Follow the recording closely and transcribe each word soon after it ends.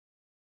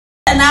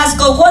and asked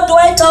God, what do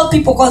I tell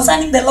people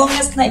concerning the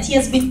longest night? He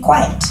has been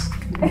quiet.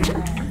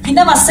 He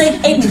never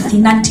said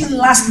anything until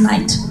last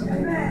night.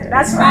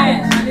 That's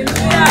right.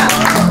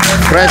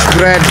 Fresh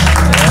bread.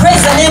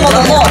 Praise the name of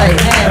the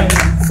Lord.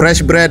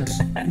 Fresh bread.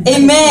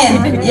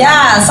 Amen.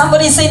 Yeah,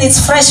 somebody saying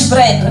it's fresh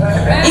bread.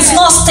 It's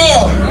not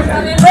stale.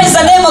 Praise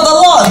the name of the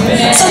Lord.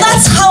 So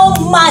that's how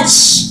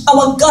much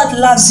our God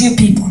loves you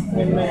people.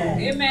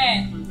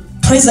 Amen.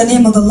 Praise the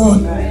name of the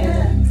Lord.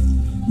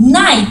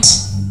 Night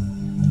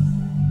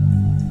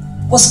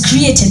was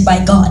created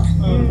by God.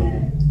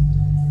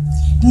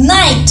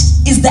 Night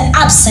is the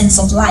absence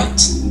of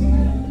light.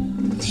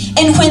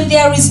 And when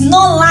there is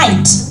no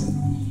light,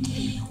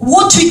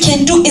 what we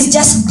can do is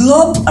just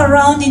globe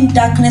around in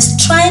darkness,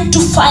 trying to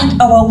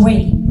find our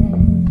way.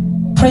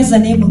 Praise the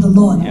name of the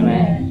Lord.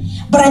 Amen.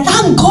 But I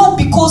thank God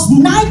because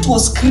night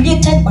was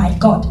created by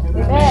God.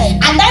 Amen.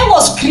 And I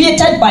was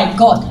created by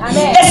God.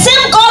 Amen. The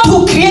same God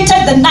who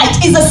created the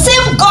night is the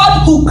same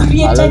God who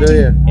created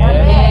you.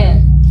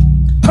 Amen.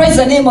 Praise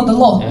the name of the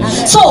Lord.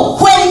 Amen. So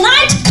when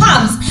night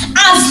comes,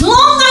 as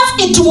long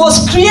as it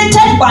was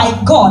created by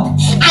God,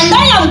 and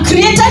I am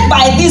created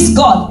by this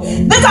God,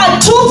 these are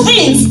two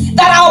things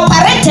that are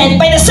operated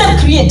by the same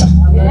creator.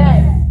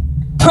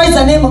 Amen. Praise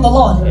the name of the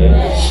Lord.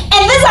 Amen.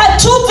 And these are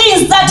two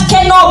things that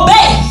can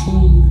obey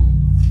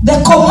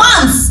the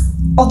commands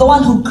of the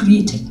one who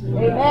created.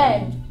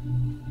 Amen.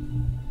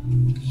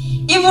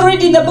 If you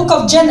read in the book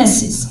of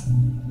Genesis,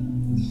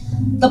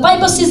 the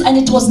Bible says, and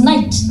it was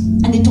night,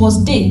 and it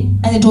was day,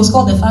 and it was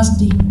called the first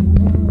day.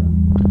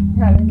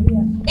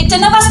 Hallelujah. It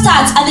never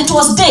starts, and it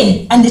was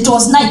day, and it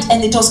was night,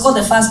 and it was called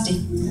the first day.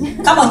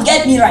 Come on,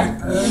 get me right.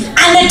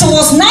 And it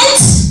was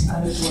night,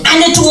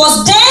 and it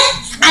was day,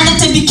 and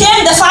it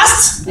became the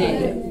first.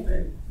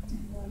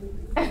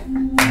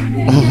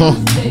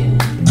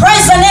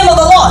 Praise the name of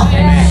the Lord.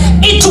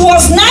 It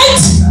was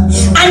night,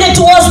 and it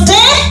was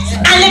day,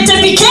 and it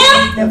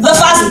became the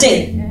first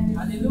day.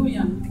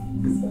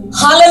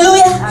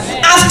 Hallelujah.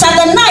 After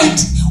the night,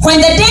 when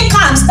the day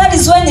comes, that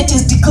is when it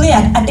is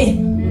declared a day.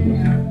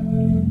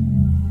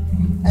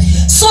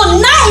 So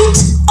night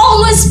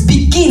always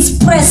begins,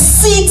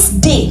 precedes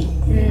day.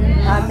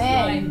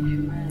 Amen.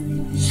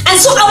 And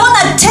so I want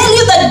to tell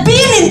you that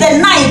being in the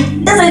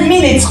night doesn't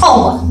mean it's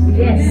over.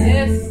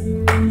 Yes.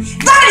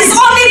 That is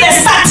only the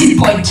starting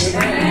point.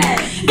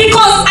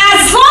 Because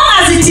as long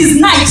as it is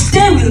night,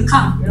 day will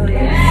come.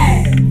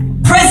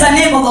 Praise the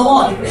name of the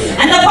Lord.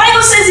 And the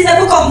Bible says in the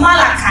book of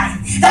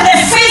Malachi that the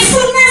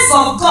faithfulness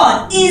of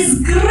God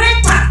is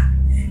greater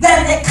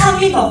than the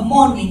coming of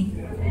morning.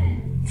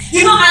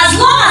 You know, as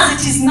long as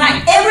it is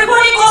night,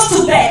 everybody goes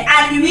to bed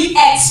and we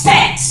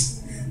expect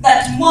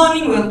that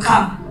morning will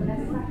come.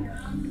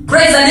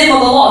 Praise the name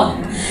of the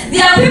Lord.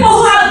 There are people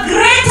who have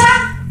greater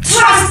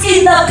trust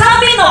in the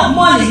coming of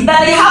morning than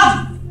they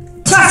have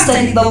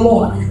trusted in the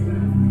Lord.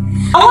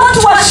 I want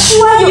to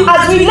assure you,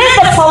 as we lay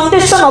the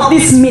foundation of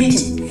this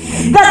meeting,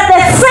 that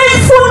the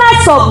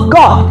faithfulness of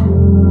God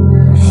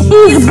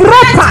is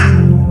greater.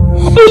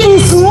 It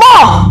is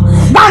more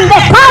than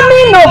the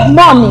coming of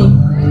morning.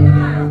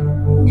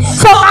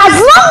 So as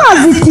long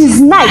as it is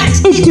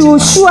night, it will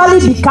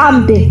surely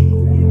become day.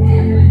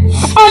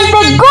 And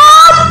the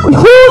God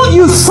who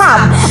you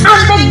serve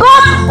and the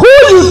God who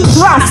you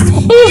trust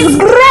is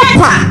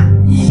greater.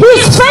 His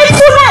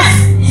faithfulness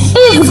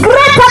is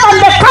greater than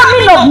the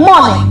coming of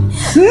morning,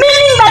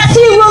 meaning that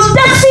he will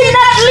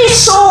definitely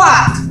show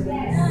up.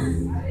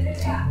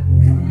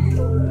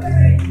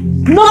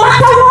 No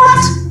matter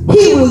what,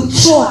 he will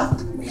show up.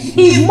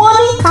 If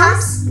morning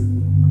comes,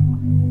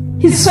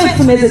 his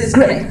faithfulness is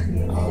great.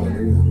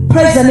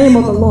 Praise the name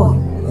of the Lord.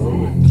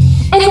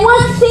 And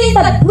one thing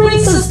that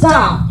brings us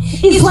down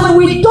is when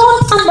we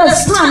don't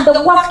understand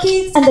the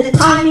workings and the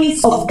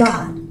timings of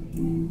God.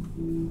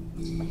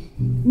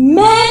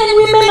 Men and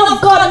women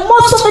of God,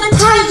 most of the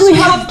times we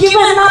have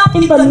given up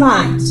in the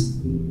night.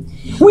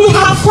 We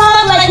have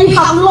felt like we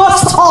have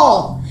lost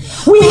all.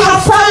 We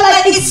have felt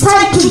like it's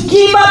time to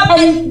give up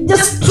and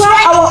just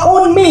try our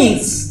own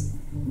means.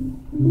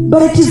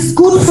 But it is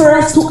good for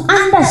us to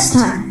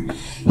understand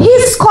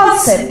his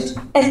concept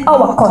and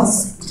our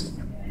concept.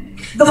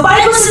 The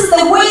Bible says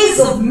the ways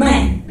of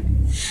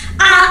men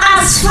are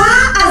as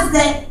far as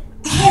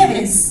the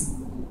heavens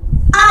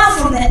are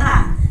from the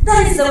earth.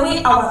 That is the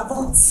way our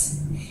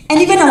thoughts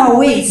and even our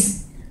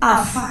ways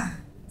are far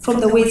from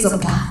the ways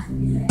of God.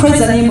 Praise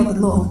the name of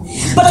the Lord.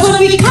 But when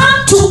we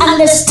come to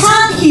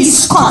understand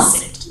his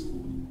concept,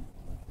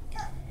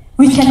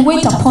 we can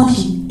wait upon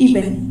him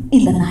even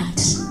in the night,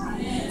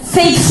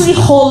 faithfully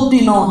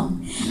holding on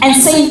and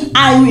saying,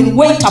 I will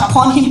wait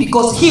upon him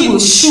because he will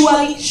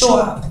surely show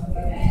up.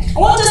 I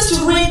want us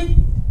to read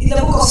in the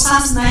book of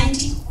Psalms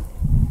 90.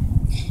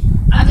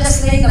 I'm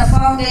just laying the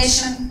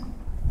foundation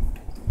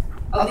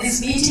of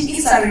this meeting.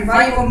 It's a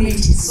revival meeting,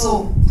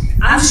 so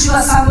I'm sure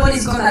somebody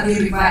is going to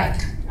be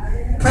revived.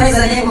 Praise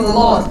the name of the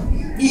Lord.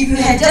 If you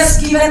had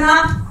just given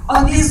up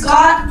on this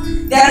God,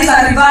 there is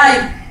a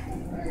revival.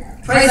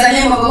 Praise the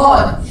name of the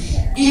Lord.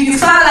 If you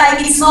felt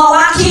like it's not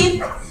working,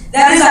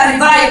 there is a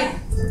revival.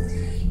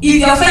 If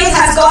your faith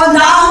has gone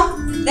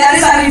down, there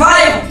is a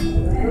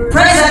revival.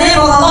 Praise the name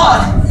of the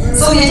Lord.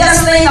 So we're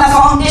just laying a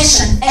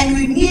foundation, and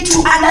we need to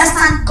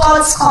understand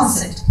God's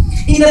concept.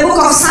 In the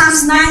book of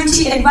Psalms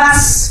 90 and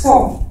verse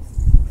 4.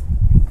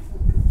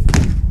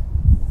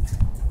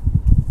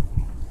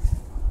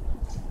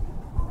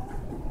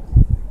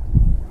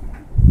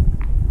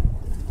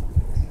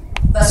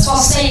 Verse 4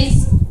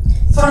 says,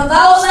 "For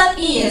 1,000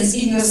 years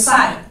in your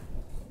sight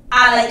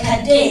are like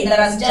a day that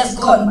has just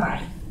gone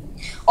by,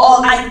 or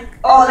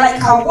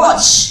like a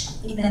watch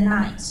in the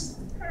night."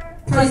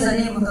 Praise the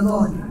name of the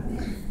Lord.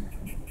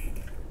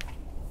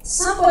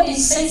 Somebody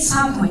said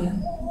somewhere,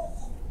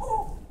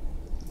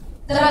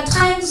 there are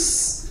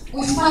times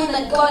we find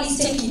that God is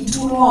taking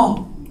too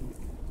long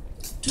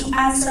to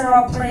answer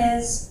our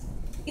prayers.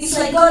 It's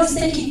like God is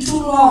taking too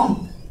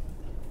long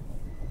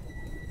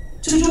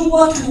to do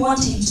what we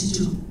want Him to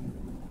do.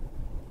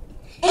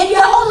 And we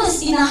are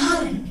always in a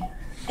hurry,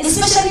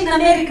 especially in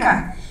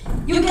America.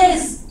 You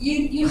guys,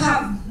 you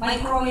have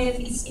microwave,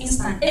 it's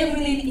instant,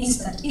 everything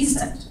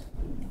instant.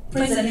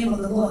 Praise the name of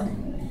the Lord.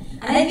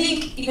 And I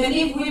think even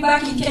if we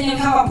back in Kenya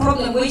have a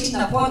problem waiting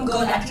upon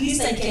God, at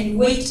least I can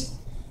wait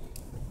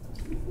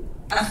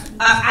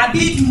a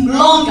bit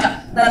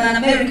longer than an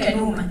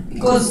American woman,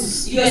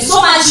 because you are so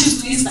much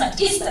used to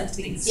instant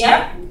things,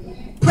 yeah?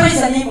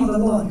 Praise the name of the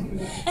Lord.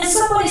 And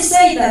somebody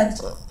say that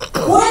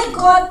why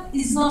God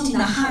is not in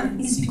a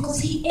hurry is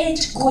because He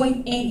ain't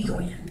going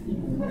anywhere.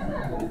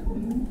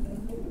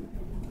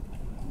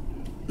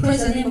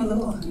 Praise the name of the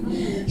Lord.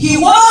 He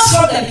was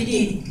from the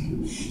beginning.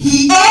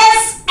 He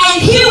is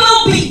and He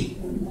will be.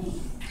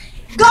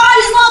 God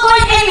is not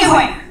going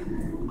anywhere.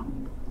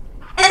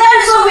 And that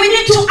is why we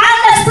need to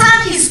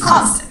understand His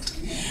concept.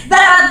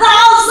 That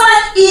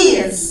 1,000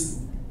 years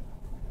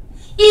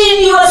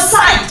in your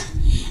sight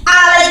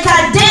are like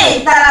a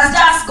day that has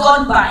just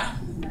gone by.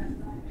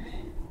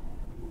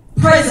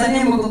 Praise the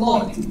name of the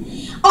Lord.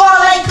 Or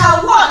like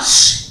a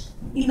watch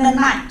in the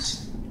night.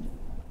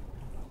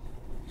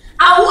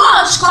 A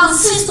watch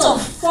consists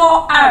of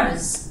 4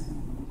 hours.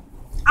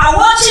 A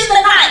watch in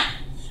the night,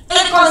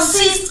 it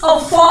consists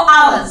of 4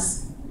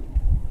 hours.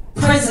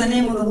 Praise the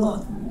name of the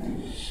Lord.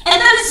 And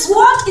that is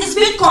what is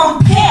being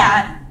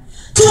compared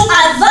to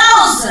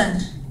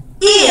 1,000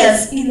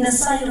 years in the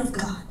sight of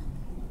God.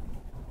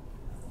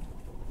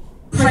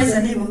 Praise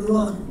the name of the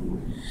Lord.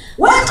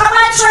 What am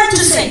I trying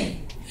to say?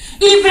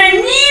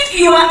 Even if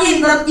you are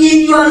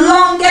in your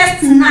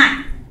longest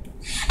night,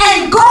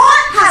 and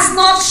God has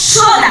not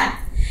shown up,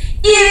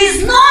 it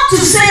is not to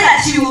say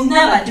that you will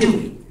never do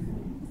it.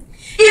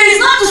 It is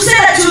not to say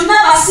that you will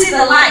never see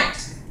the light.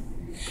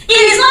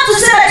 It is not to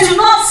say that you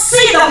will not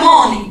see the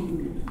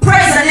morning.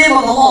 Praise the name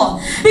of the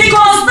Lord.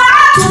 Because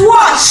that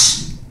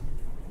watch,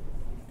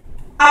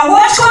 a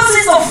watch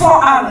consists of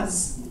 4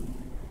 hours.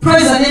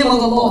 Praise the name of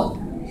the Lord.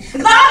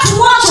 That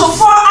watch of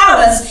 4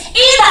 hours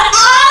in the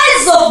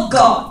eyes of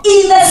God,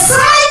 in the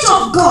sight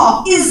of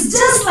God, is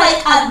just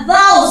like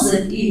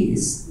 1,000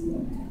 years.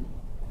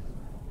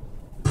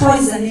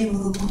 Praise the name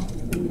of the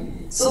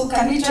Lord. So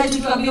can we try to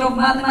do a bit of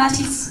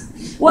mathematics?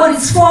 What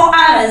is 4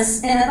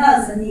 hours and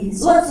 1,000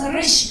 years? What's the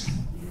ratio?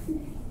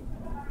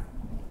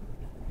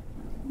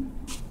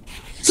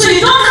 So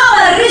you don't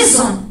have a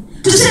reason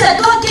to say that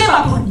God gave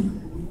up on you.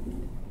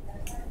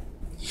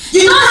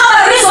 You don't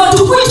have a reason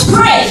to quit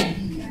praying.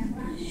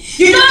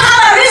 You don't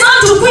have a reason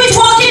to quit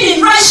walking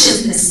in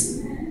righteousness.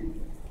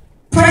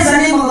 Praise the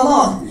name of the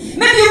Lord.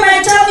 Maybe you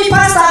might tell me,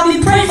 Pastor, I've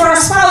been praying for a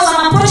spouse,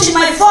 I'm approaching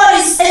my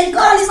 40s, and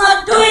God is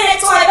not doing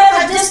it, so I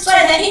better just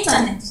try the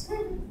internet.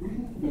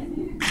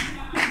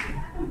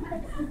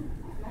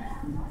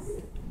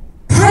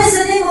 Praise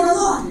the name of the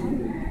Lord.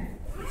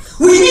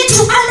 We need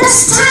to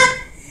understand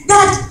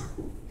that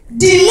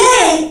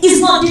delay is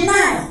not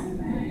denial.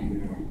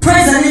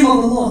 Praise the name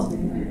of the Lord.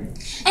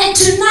 And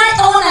tonight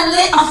I want to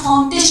lay a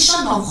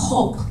foundation of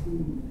hope.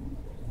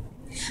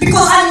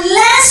 Because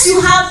unless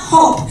you have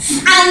hope,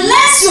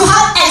 unless you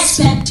have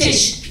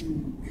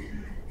expectation,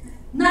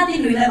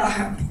 nothing will ever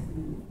happen.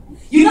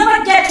 You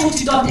never get what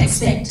you don't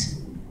expect.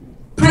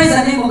 Praise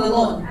the name of the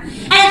Lord.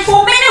 And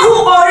for many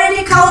who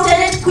already counted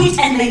it, quit,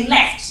 and they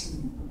left,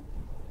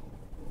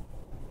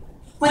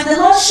 when the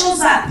Lord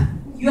shows up,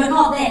 you are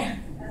not there.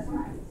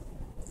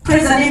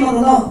 Praise the name of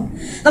the Lord.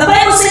 The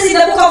Bible says in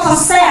the book of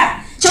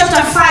Hosea,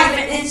 chapter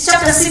 5,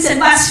 chapter 6 and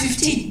verse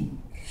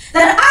 15,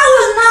 that I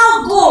will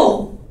now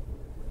go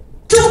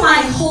to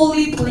my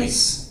holy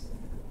place.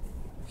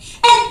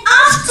 And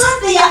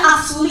after they are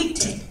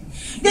afflicted,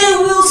 they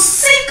will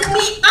seek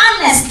me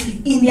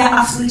earnestly in their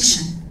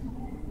affliction.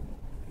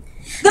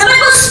 The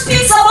Bible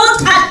speaks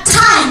about a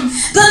time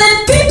that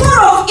the people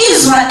of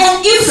Israel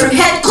and Ephraim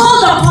had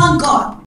called upon God.